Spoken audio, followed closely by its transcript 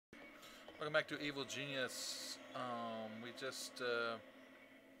Welcome back to Evil Genius. We just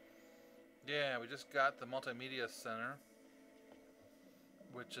got the Multimedia Center,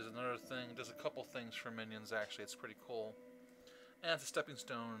 which is another thing. Does a couple things for minions, actually. It's pretty cool. And it's a stepping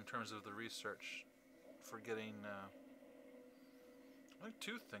stone in terms of the research for getting, like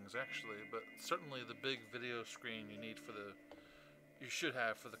two things, actually. But certainly the big video screen you should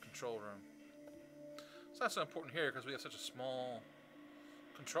have for the control room. It's not so important here because we have such a small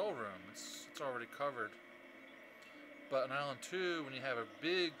control room. It's already covered. But in Island 2, when you have a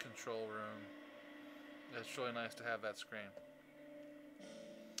big control room, it's really nice to have that screen.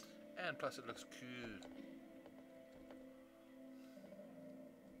 And plus it looks cool.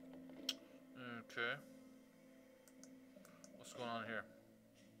 Okay. What's going on here?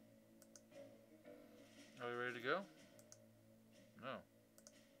 Are we ready to go? No.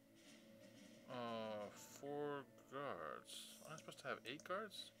 4 guards. Am I supposed to have 8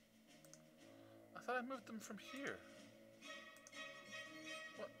 guards? I thought I moved them from here.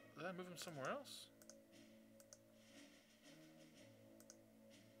 What? Did I move them somewhere else?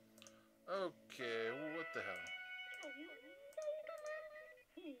 Okay, well, what the hell?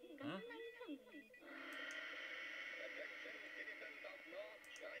 Huh?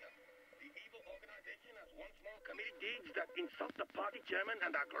 The evil organization has once more committed deeds that insult the party chairman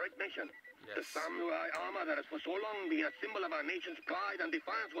and our great nation. Yes. The samurai armor that has for so long been a symbol of our nation's pride and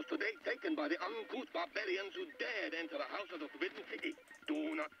defiance was today taken by the uncouth barbarians who dared enter the house of the Forbidden City.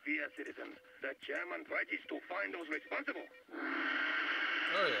 Do not fear, citizens. The chairman pledges to find those responsible.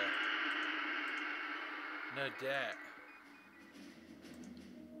 Oh yeah. No doubt.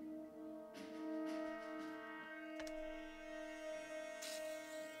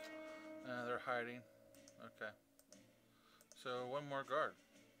 They're hiding. Okay. So one more guard.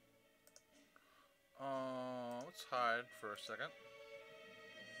 Let's hide for a second.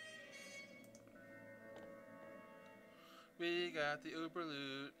 We got the Uber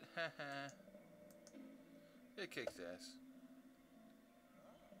loot. Haha. It kicks ass.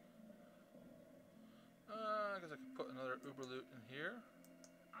 I guess I could put another Uber loot in here.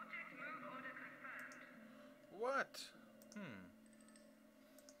 Object move order confirmed. What?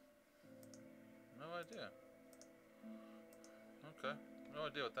 No idea. Okay. No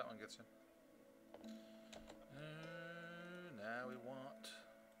idea what that one gets you. Now we want...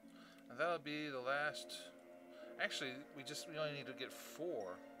 And that'll be the last... Actually, we only need to get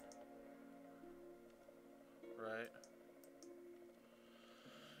 4. Right?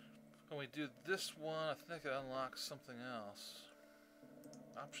 When we do this one, I think it unlocks something else.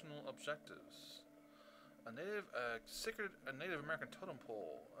 Optional objectives. A Native American totem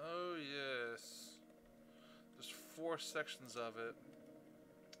pole. Oh yes. There's 4 sections of it.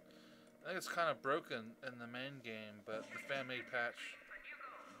 I think it's kind of broken in the main game, but the fan-made patch.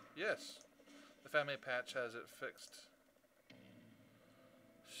 Yes, the fan-made patch has it fixed.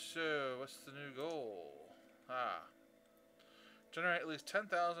 So, what's the new goal? Generate at least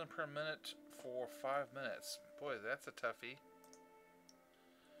 10,000 per minute for 5 minutes. Boy, that's a toughie.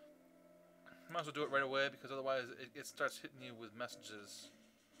 Might as well do it right away because otherwise it starts hitting you with messages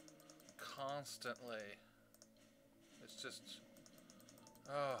constantly. It's just,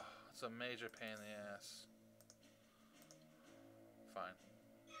 it's a major pain in the ass. Fine.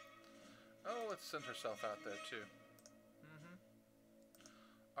 Oh, let's send herself out there too.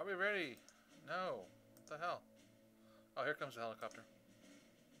 Are we ready? No. What the hell? Oh, here comes the helicopter.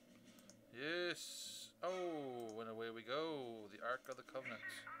 Yes. Oh, and away we go. The Ark of the Covenant.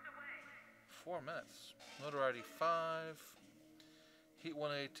 4 minutes. Notoriety 5. Heat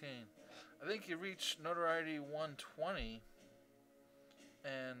 118. I think you reach notoriety 120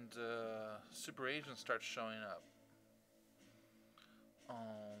 and super agents start showing up.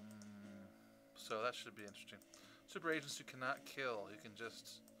 So that should be interesting. Super agents you cannot kill. You can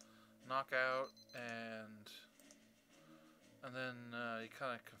just knock out and then you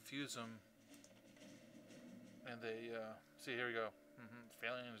kind of confuse them. And they see, here we go.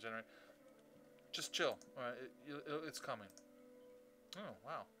 Failing to generate. Just chill. Alright, it's coming. Oh,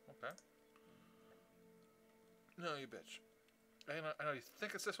 wow. Okay. No, you bitch. I know you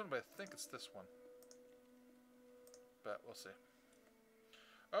think it's this one, but I think it's this one. But we'll see.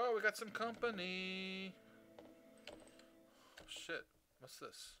 Oh, we got some company. Oh, shit. What's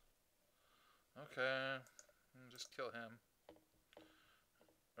this? Okay. Just kill him.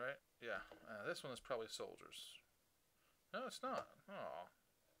 Right? Yeah. This one is probably soldiers. No, it's not. Oh.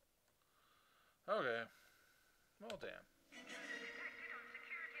 Okay. Well, damn.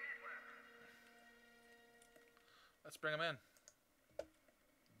 Let's bring him in.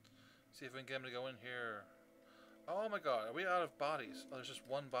 See if we can get him to go in here. Oh my god, are we out of bodies? Oh, there's just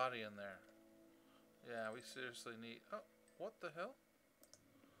one body in there. Yeah, we seriously need... Oh, what the hell?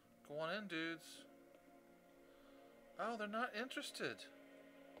 Go on in, dudes. Oh, they're not interested.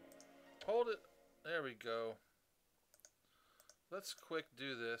 Hold it. There we go. Let's quick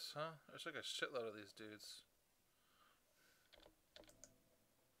do this, huh? There's like a shitload of these dudes.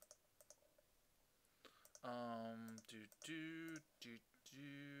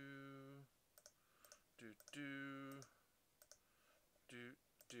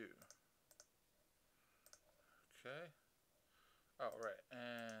 Okay. Oh, right.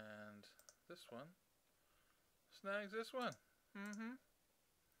 And this one snags this one. Mm-hmm.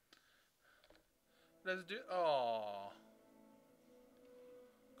 Let's do... Oh.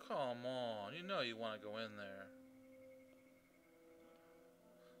 Come on. You know you want to go in there.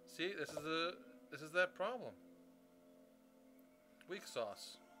 See, this is that problem. Weak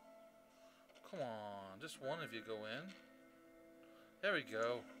sauce. Come on, just one of you go in. There we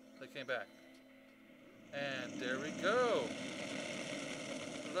go. They came back. And there we go.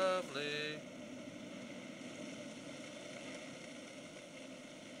 Lovely.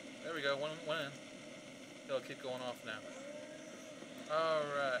 There we go, one in. It'll keep going off now.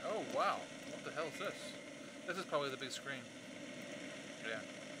 Alright. Oh, wow. What the hell is this? This is probably the big screen. Yeah.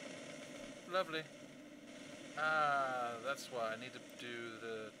 Lovely. Ah, that's why I need to do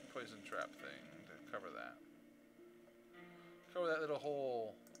the poison trap thing to cover that. Cover that little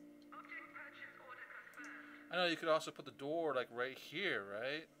hole. Object purchase order confirmed. I know you could also put the door like right here,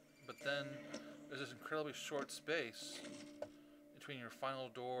 right? But then there's this incredibly short space between your final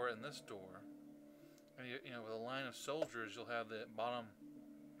door and this door. And you know, with a line of soldiers, you'll have the bottom,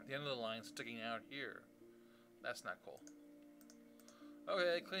 the end of the line sticking out here. That's not cool.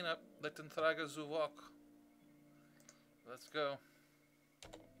 Okay, clean up. Letten traga zuvok. Let's go.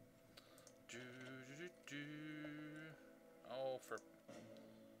 Oh, for...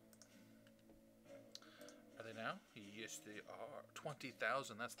 Are they now? Yes, they are.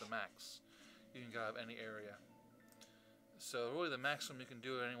 20,000, that's the max. You can grab any area. So really the maximum you can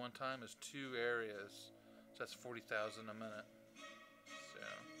do at any one time is 2 areas. So that's 40,000 a minute. So,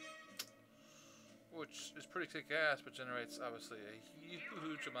 which is pretty kick-ass, but generates obviously a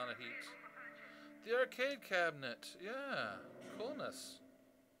huge amount of heat. The arcade cabinet, yeah, coolness.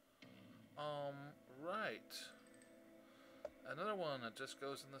 Right. Another one that just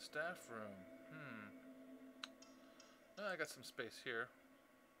goes in the staff room. I got some space here.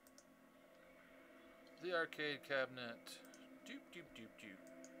 The arcade cabinet. Doop doop doop doop.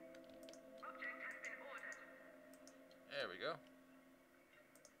 Object has been ordered. There we go.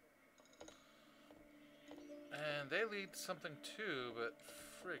 And they lead something too, but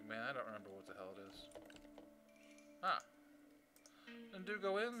frig, man, I don't remember what the hell it is. Ah. Then do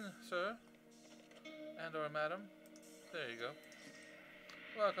go in, sir. And or madam. There you go.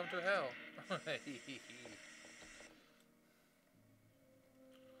 Welcome to hell. Okay.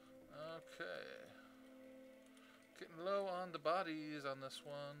 Getting low on the bodies on this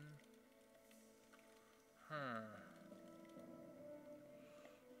one.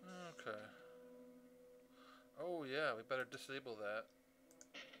 Okay. Oh yeah, we better disable that.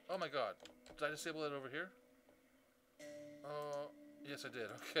 Oh my god. Did I disable it over here? Oh, yes I did.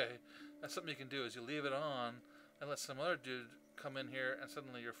 Okay. That's something you can do is you leave it on and let some other dude come in here and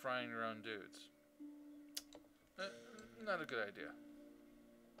suddenly you're frying your own dudes. Not a good idea.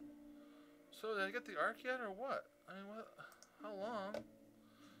 So did I get the arc yet or what? I mean, what? How long?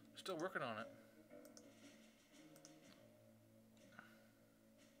 Still working on it.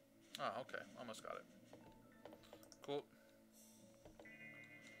 Oh, okay. Almost got it. Cool.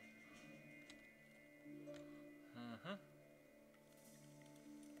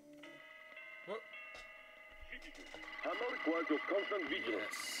 What? Hammer requires your constant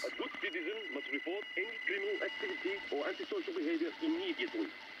vigilance. Yes. A good citizen must report any criminal activity or antisocial behavior immediately.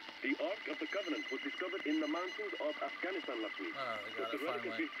 The Ark of the Covenant was discovered in the mountains of Afghanistan last week. Ah, they got But it the relic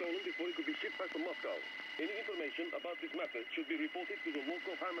has finally. been stolen before it could be shipped back to Moscow. Any information about this matter should be reported to the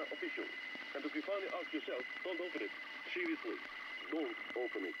local Hammer officials. And if you find the Ark yourself, don't open it. Seriously, don't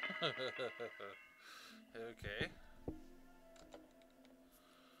open it. Okay.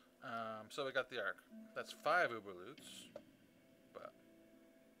 So we got the Ark. That's 5 Uberloots. But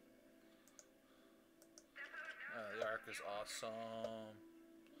the Ark is awesome.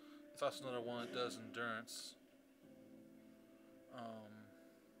 It's also another one that does endurance.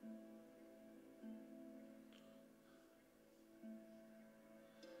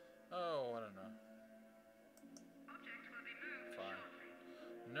 Oh, I don't know. Object will be moved Fine.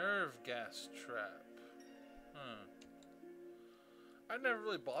 shortly. Nerve gas trap. I never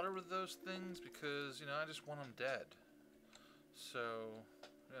really bothered with those things because, you know, I just want them dead. So,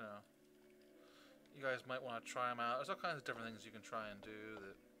 you know, you guys might want to try them out. There's all kinds of different things you can try and do.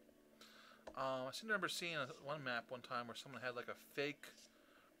 That I seem to remember seeing one map one time where someone had like a fake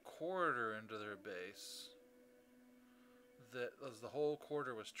corridor into their base. That was the whole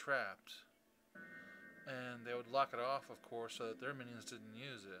corridor was trapped, and they would lock it off, of course, so that their minions didn't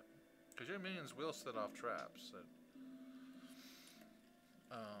use it. Because your minions will set off traps. That,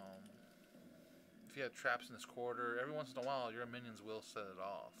 if you had traps in this corridor, every once in a while your minions will set it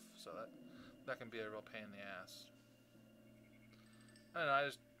off. So that can be a real pain in the ass. I don't know, I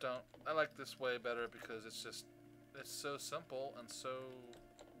just don't. I like this way better because it's so simple and so.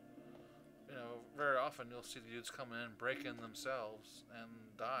 You know, very often you'll see the dudes come in, break in themselves, and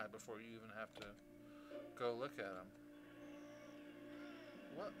die before you even have to go look at them.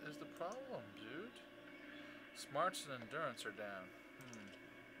 What is the problem, dude? Smarts and endurance are down.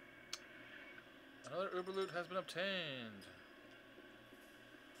 Another Uber loot has been obtained.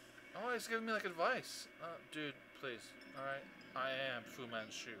 Oh, he's giving me like advice. Dude, please. Alright, I am Fu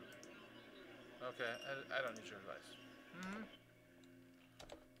Manchu. Okay, I don't need your advice.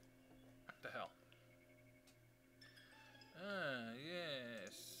 What the hell?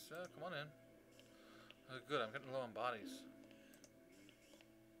 Yes. Come on in. Good, I'm getting low on bodies.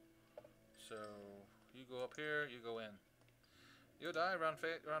 So, you go up here, you go in. You die, round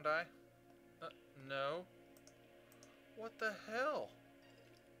die? No. What the hell?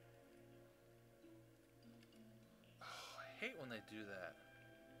 Oh, I hate when they do that.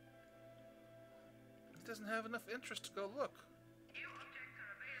 He doesn't have enough interest to go look.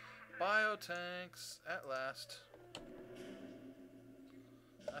 Biotanks, at last.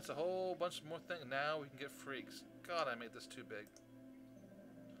 That's a whole bunch more things. Now we can get freaks. God, I made this too big.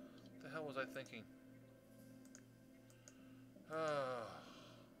 What the hell was I thinking? Oh.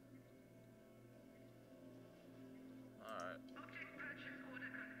 Alright.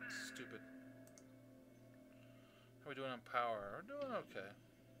 Stupid. How are we doing on power? We're doing okay.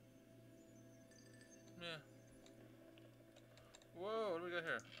 Yeah. Whoa, what do we got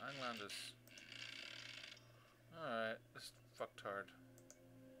here? Einlandus. Alright, this fucktard.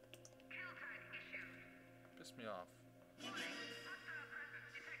 Pissed me off.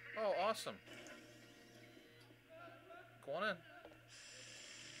 Oh, awesome. Go on in.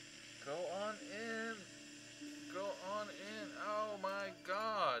 Go on in. Go on in. Oh my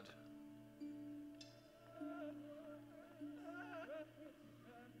god.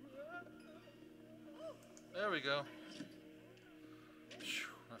 There we go.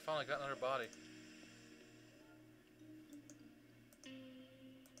 I finally got another body.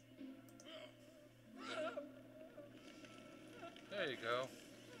 There you go.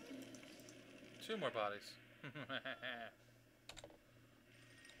 2 more bodies.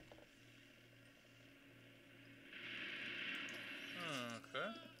 Okay.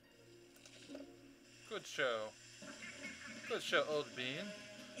 Good show. Good show, old bean.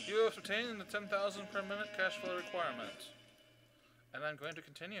 You have obtained the 10,000 per minute cash flow requirement. And I'm going to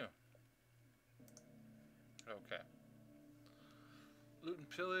continue. Okay. Loot and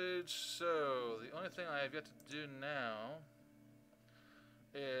pillage. So, the only thing I have yet to do now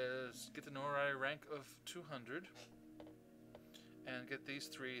is get the notoriety rank of 200 and get these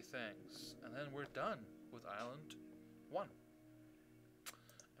 3 things. And then we're done with Island 1.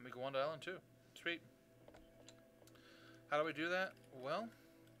 And we go on to Island 2. Sweet. How do we do that? Well,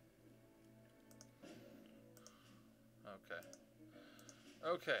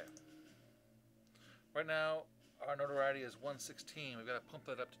 okay. Right now, our notoriety is 116. We've got to pump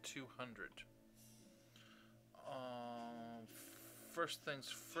that up to 200. First things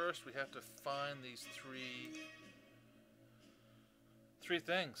first, we have to find these 3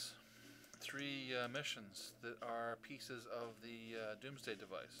 things. 3 missions that are pieces of the Doomsday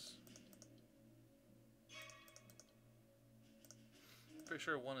device. Pretty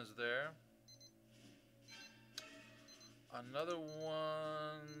sure one is there. Another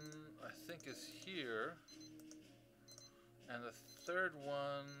one, I think, is here. And the third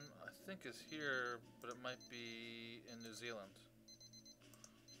one, I think, is here, but it might be in New Zealand.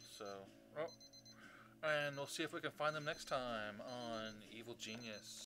 So, and we'll see if we can find them next time on Evil Genius.